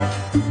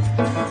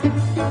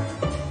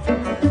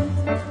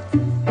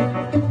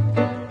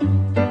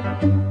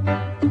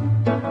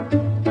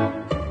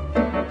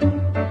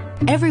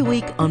Every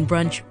week on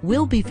Brunch,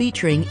 we'll be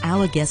featuring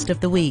our guest of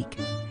the week.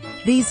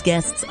 These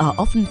guests are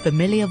often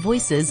familiar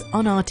voices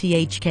on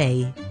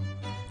RTHK.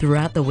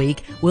 Throughout the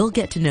week, we'll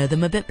get to know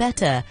them a bit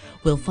better.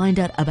 We'll find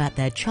out about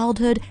their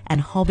childhood and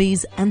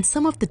hobbies and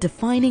some of the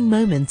defining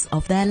moments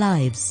of their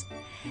lives.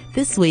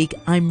 This week,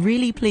 I'm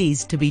really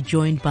pleased to be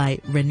joined by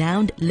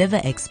renowned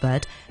liver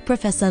expert,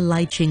 Professor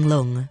Lai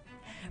Ching-lung.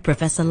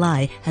 Professor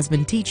Lai has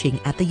been teaching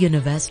at the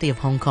University of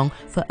Hong Kong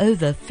for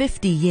over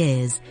 50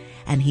 years,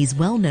 and he's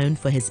well known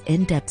for his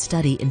in-depth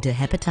study into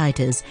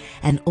hepatitis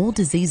and all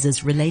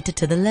diseases related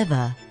to the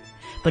liver.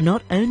 But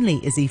not only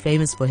is he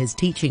famous for his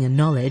teaching and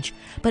knowledge,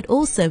 but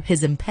also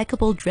his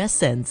impeccable dress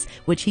sense,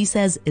 which he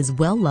says is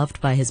well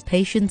loved by his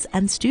patients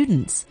and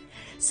students.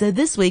 So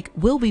this week,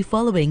 we'll be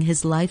following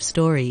his life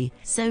story.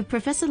 So,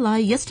 Professor Lai,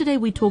 yesterday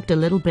we talked a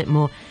little bit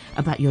more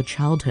about your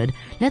childhood.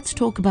 Let's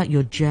talk about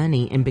your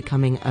journey in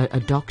becoming a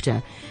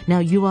doctor. Now,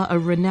 you are a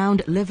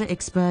renowned liver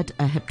expert,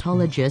 a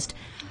hepatologist.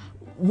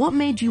 What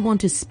made you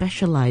want to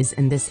specialize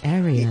in this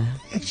area?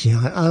 Actually,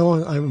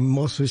 I'm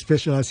also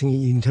specializing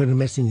in internal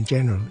medicine in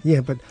general.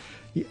 Yeah, but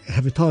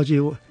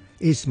hepatology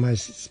is my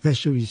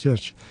special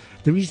research.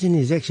 The reason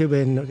is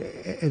actually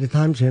at the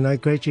time when I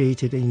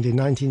graduated in the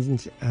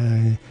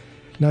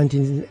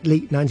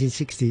late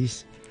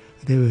 1960s,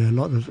 there were a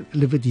lot of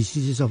liver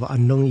diseases of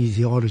unknown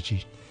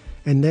etiology.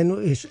 And then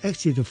it's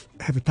actually the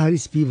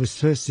hepatitis B was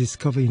first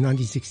discovered in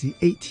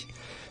 1968.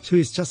 So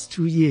it's just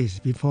 2 years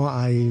before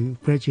I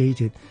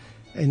graduated.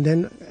 And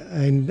then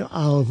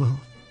our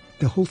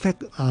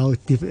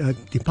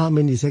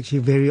department is actually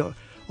very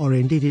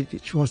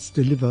oriented towards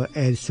the liver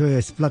as well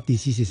as blood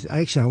diseases.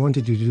 Actually, I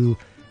wanted to do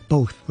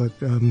both, but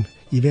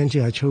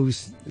eventually I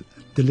chose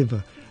the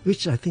liver,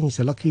 which I think is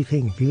a lucky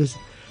thing because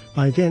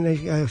by then,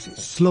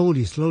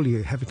 slowly,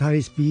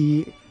 hepatitis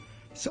B,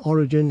 its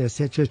origin,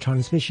 etc.,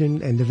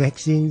 transmission, and the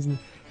vaccines,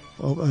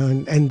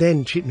 and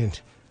then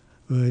treatment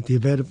were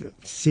developed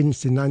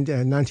since the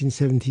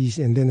 1970s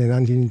and then the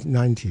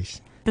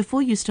 1990s.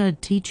 Before you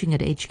started teaching at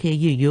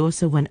HKU, you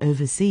also went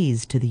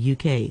overseas to the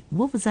UK.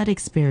 What was that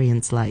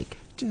experience like?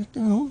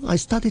 I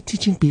started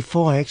teaching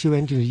before I actually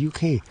went to the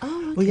UK.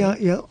 Oh, okay. Well,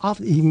 yeah.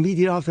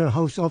 Immediately after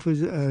House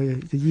Office,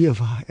 the year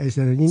as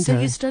an intern. So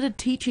you started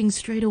teaching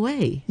straight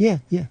away? Yeah.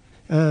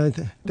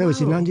 That was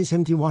in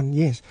 1971.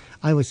 Yes,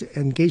 I was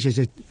engaged as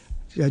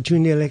a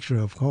junior lecturer,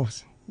 of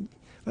course.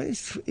 But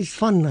it's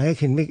fun. I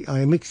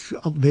mix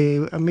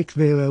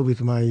very well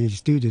with my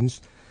students.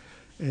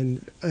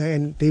 And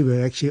they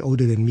were actually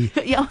older than me.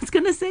 Yeah, I was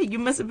going to say, you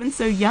must have been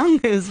so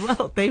young as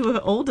well. They were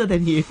older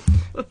than you.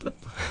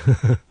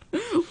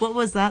 What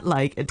was that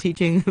like,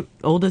 teaching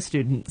older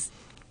students?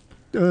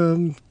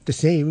 The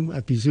same, I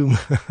presume.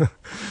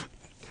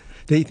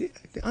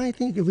 I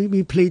think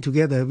we play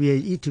together, we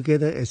eat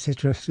together,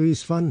 etc. So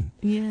it's fun.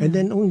 Yeah. And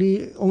then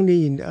only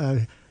in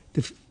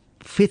the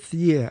fourth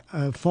year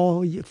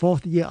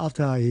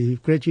after I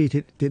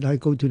graduated, did I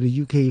go to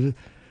the UK.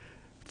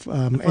 For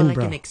like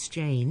an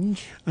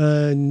exchange?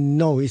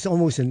 No, it's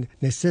almost a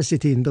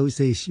necessity in those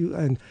days.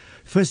 And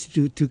first,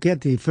 to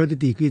get the further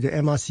degree, the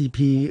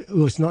MRCP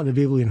was not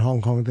available in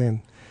Hong Kong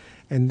then.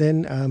 And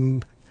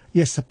then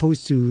you're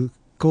supposed to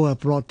go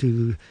abroad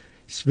to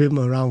swim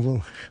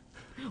around.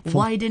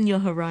 Widen your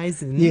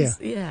horizons.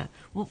 Yeah.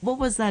 What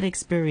was that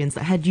experience?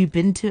 Had you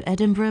been to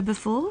Edinburgh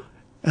before?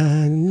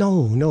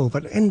 No.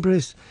 But Edinburgh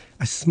is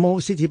a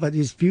small city, but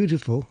it's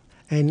beautiful.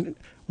 And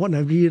what I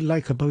really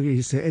like about it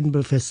is the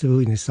Edinburgh Festival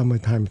in the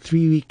summertime,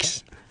 3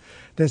 weeks.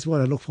 That's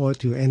what I look forward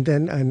to. And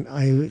then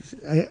I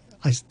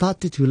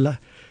started to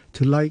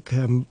like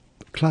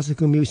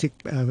classical music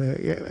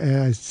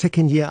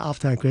second year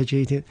after I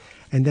graduated.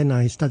 And then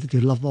I started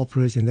to love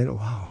operas, and then,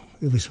 wow,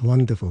 it was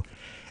wonderful.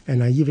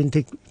 And I even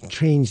take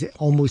trains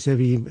almost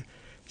every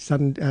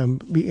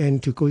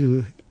weekend to go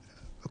to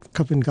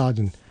Covent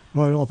Garden,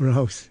 Royal Opera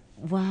House.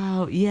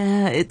 Wow,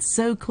 yeah, it's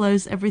so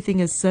close. Everything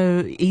is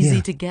so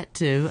easy to get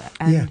to.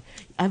 And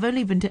I've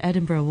only been to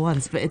Edinburgh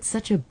once, but it's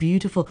such a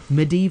beautiful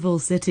medieval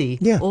city.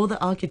 Yeah. All the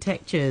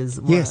architectures.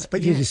 Yes,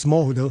 but it is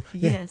small though.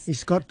 Yes.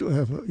 It's got,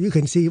 you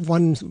can see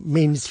one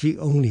main street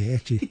only,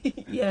 actually.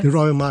 Yes. The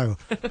Royal Mile.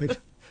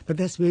 But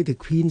that's where the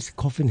Queen's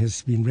coffin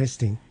has been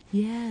resting.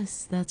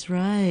 Yes, that's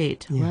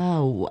right. Yeah.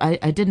 Wow.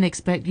 I didn't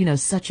expect,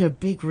 such a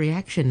big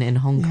reaction in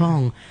Hong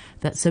Kong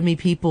that so many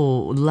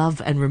people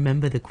love and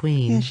remember the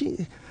Queen.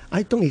 Yeah,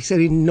 I don't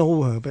exactly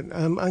know her, but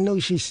I know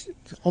she's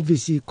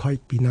obviously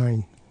quite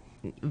benign.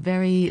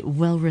 Very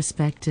well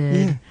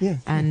respected. Yeah.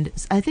 And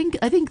I think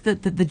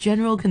that the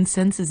general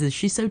consensus is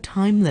she's so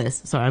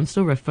timeless. Sorry, I'm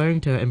still referring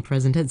to her in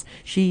present tense.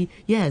 She,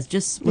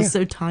 was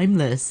so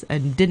timeless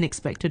and didn't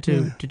expect her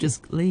to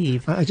just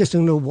leave. I just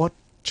don't know what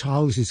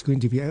Charles is going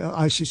to be.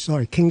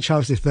 King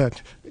Charles III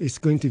is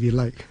going to be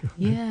like.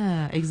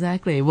 Yeah,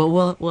 exactly.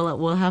 Well,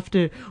 we'll have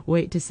to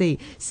wait to see.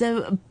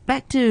 So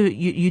back to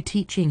you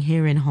teaching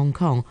here in Hong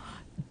Kong.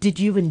 Did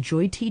you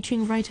enjoy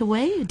teaching right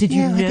away? Did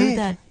you I know did.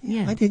 that?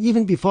 Yeah. I did.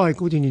 Even before I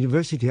go to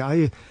university,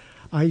 I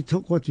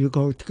took what you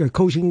call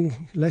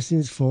coaching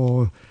lessons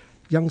for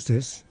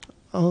youngsters.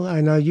 Oh,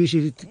 and I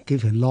usually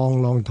give a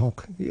long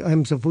talk.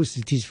 I'm supposed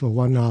to teach for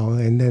 1 hour,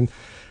 and then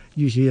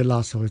usually it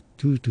lasts for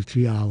 2 to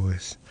 3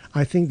 hours.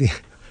 I think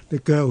the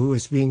girl who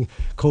was being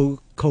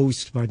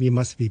coached by me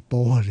must be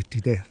bored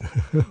to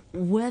death.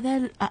 Were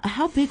there?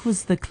 How big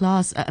was the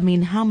class? I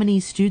mean, how many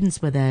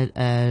students were there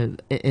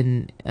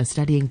in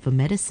studying for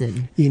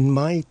medicine? In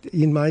my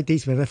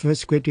days, when I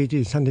first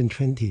graduated, it's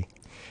 120.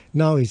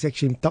 Now it's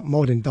actually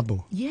more than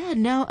double. Yeah,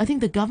 now I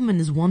think the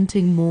government is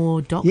wanting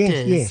more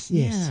doctors. Yes.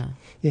 Yeah.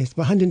 Yes,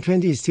 but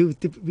 120 is still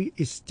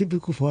it's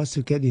difficult for us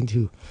to get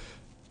into.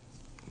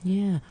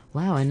 Yeah.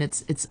 Wow. And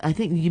it's. I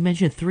think you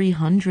mentioned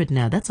 300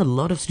 now. That's a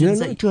lot of students.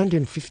 No,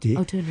 250.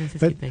 Oh, 250.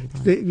 But beg your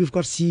pardon. we've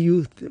got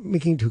CU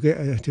making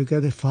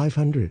together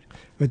 500.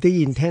 But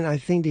I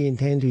think they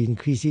intend to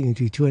increase it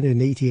into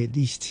 280 at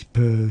least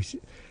per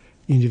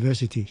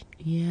university.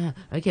 Yeah.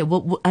 Okay.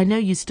 Well, I know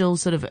you still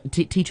sort of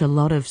teach a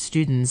lot of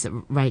students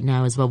right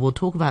now as well. We'll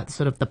talk about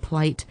sort of the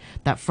plight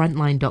that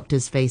frontline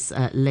doctors face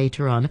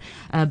later on.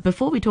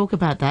 Before we talk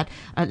about that,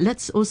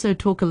 let's also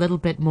talk a little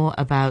bit more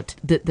about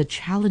the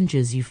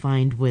challenges you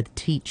find with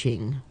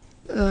teaching.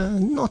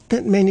 Not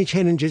that many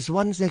challenges.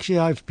 Once actually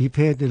I've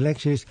prepared the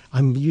lectures,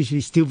 I'm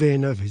usually still very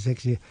nervous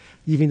actually,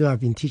 even though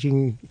I've been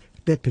teaching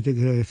that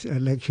particular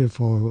lecture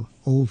for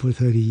over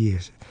 30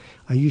 years.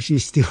 I usually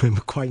still am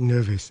quite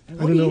nervous. I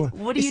don't know.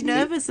 What are you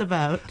nervous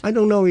about? I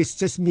don't know. It's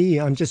just me.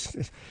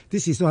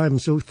 This is why I'm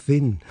so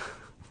thin.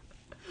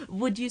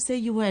 Would you say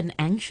you were an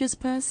anxious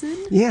person?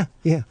 Yeah.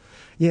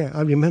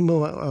 I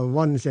remember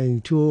once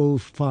in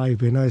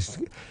 2005 when I was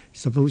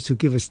supposed to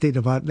give a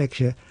state-of-art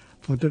lecture.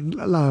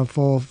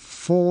 For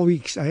 4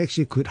 weeks, I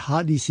actually could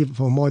hardly sleep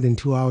for more than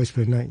 2 hours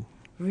per night.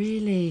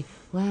 Really?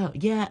 Wow.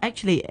 Yeah,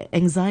 actually,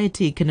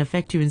 anxiety can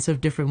affect you in sort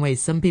of different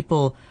ways. Some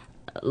people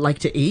like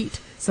to eat.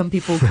 Some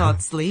people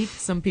can't sleep.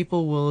 Some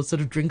people will sort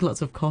of drink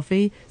lots of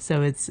coffee.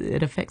 So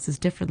it affects us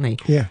differently.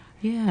 Yeah.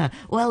 Yeah.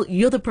 Well,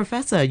 you're the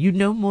professor. You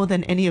know more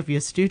than any of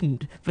your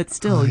student. But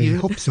still, I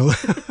hope so.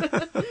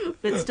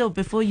 But still,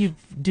 before you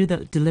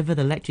deliver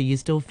the lecture, you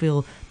still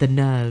feel the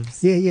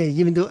nerves. Yeah.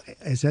 Even though,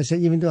 as I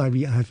said,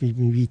 I've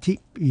been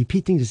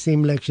repeating the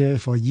same lecture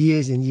for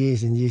years and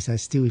years and years, I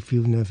still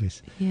feel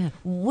nervous. Yeah.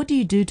 What do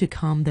you do to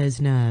calm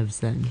those nerves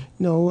then?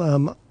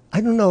 No, I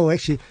don't know.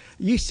 Actually, it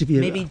used to be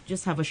Maybe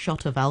just have a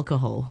shot of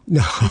alcohol.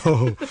 No,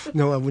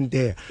 I wouldn't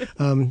dare.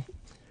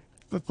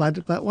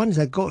 But once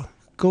I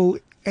go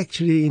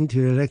actually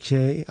into the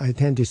lecture, I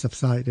tend to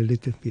subside a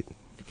little bit.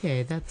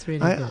 Okay, that's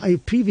really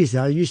good. Previously,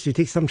 I used to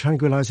take some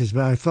tranquilizers,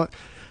 but I thought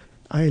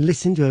I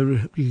listened to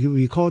a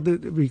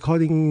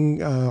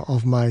recording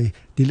of my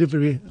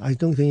delivery. I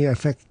don't think it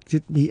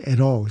affected me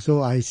at all,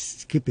 so I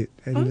skip it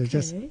and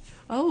just.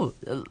 Oh,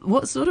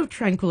 what sort of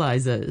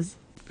tranquilizers?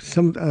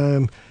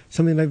 Something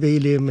like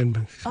Valium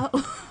and.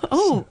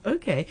 Oh,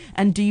 okay.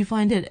 And do you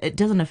find it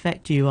doesn't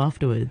affect you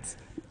afterwards?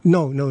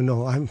 No.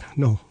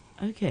 No.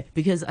 Okay,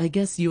 because I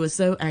guess you were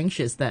so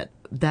anxious that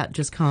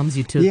just calms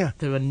you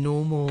to a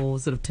normal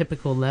sort of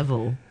typical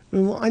level.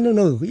 Well, I don't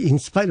know. In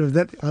spite of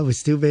that, I was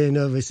still very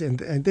nervous, and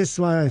that's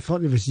why I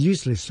thought it was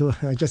useless. So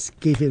I just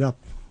gave it up.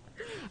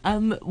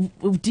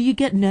 Do you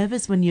get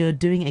nervous when you're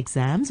doing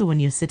exams or when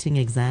you're sitting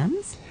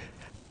exams?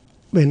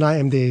 When I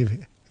am the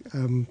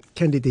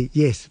candidate,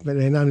 yes. But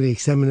when I'm the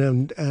examiner,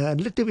 I'm a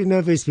little bit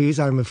nervous because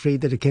I'm afraid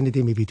that the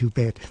candidate may be too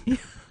bad.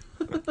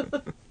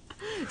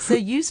 So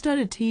you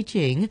started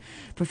teaching,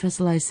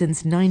 Professor Lai,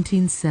 since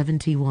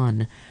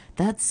 1971.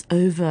 That's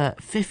over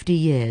 50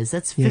 years.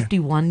 That's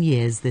 51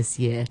 years this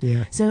year.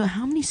 Yeah. So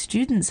how many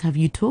students have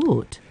you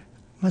taught?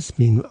 Must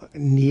be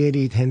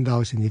nearly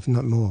 10,000, if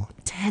not more.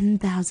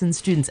 10,000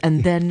 students.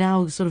 And they're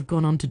now sort of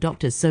gone on to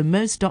doctors. So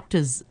most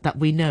doctors that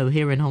we know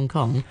here in Hong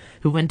Kong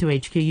who went to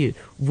HKU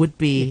would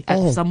be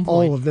at some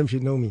point. All of them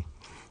should know me,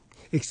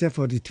 except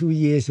for the 2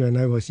 years when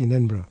I was in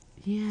Edinburgh.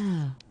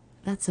 Yeah.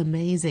 That's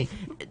amazing.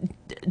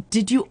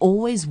 Did you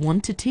always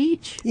want to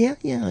teach? Yeah.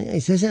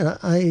 As I said,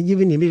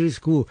 even in middle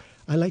school,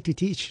 I like to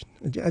teach.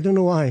 I don't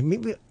know why.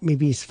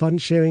 Maybe it's fun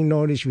sharing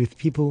knowledge with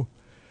people,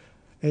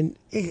 and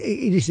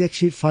it is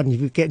actually fun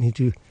if you get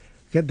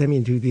them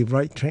into the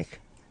right track.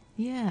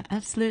 Yeah,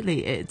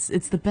 absolutely. It's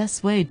the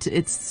best way to.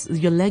 It's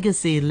your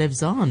legacy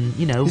lives on.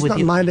 You know, it's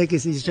not my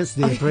legacy. It's just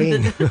their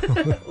brain.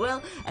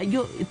 Well,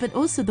 but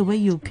also the way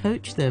you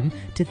coach them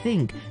to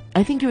think.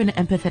 I think you're an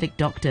empathetic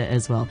doctor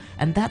as well,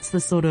 and that's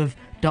the sort of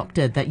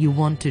doctor that you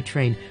want to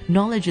train.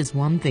 Knowledge is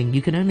one thing;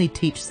 you can only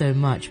teach so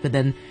much, but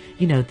then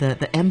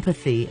the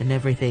empathy and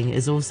everything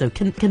is also.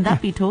 Can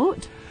that be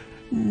taught?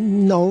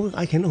 No,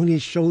 I can only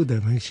show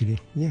them actually.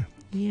 Yeah.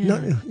 Yeah.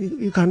 No,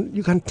 you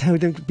can't tell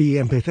them to be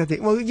empathetic.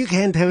 Well, you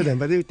can tell them,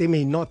 but they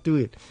may not do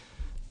it.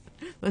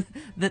 Well,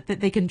 that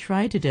they can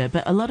try to do it,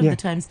 but a lot of the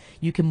times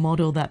you can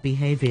model that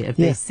behavior if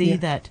they see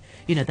that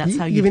that's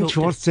how you even talk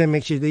towards them.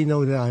 Actually, they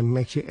know that I'm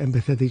actually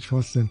empathetic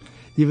towards them.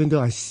 Even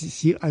though I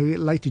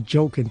like to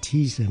joke and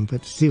tease them,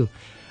 but still,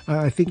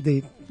 I think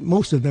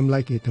most of them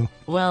like it, though.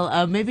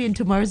 Well, maybe in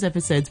tomorrow's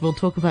episodes we'll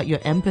talk about your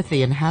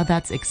empathy and how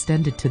that's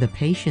extended to the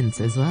patients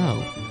as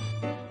well.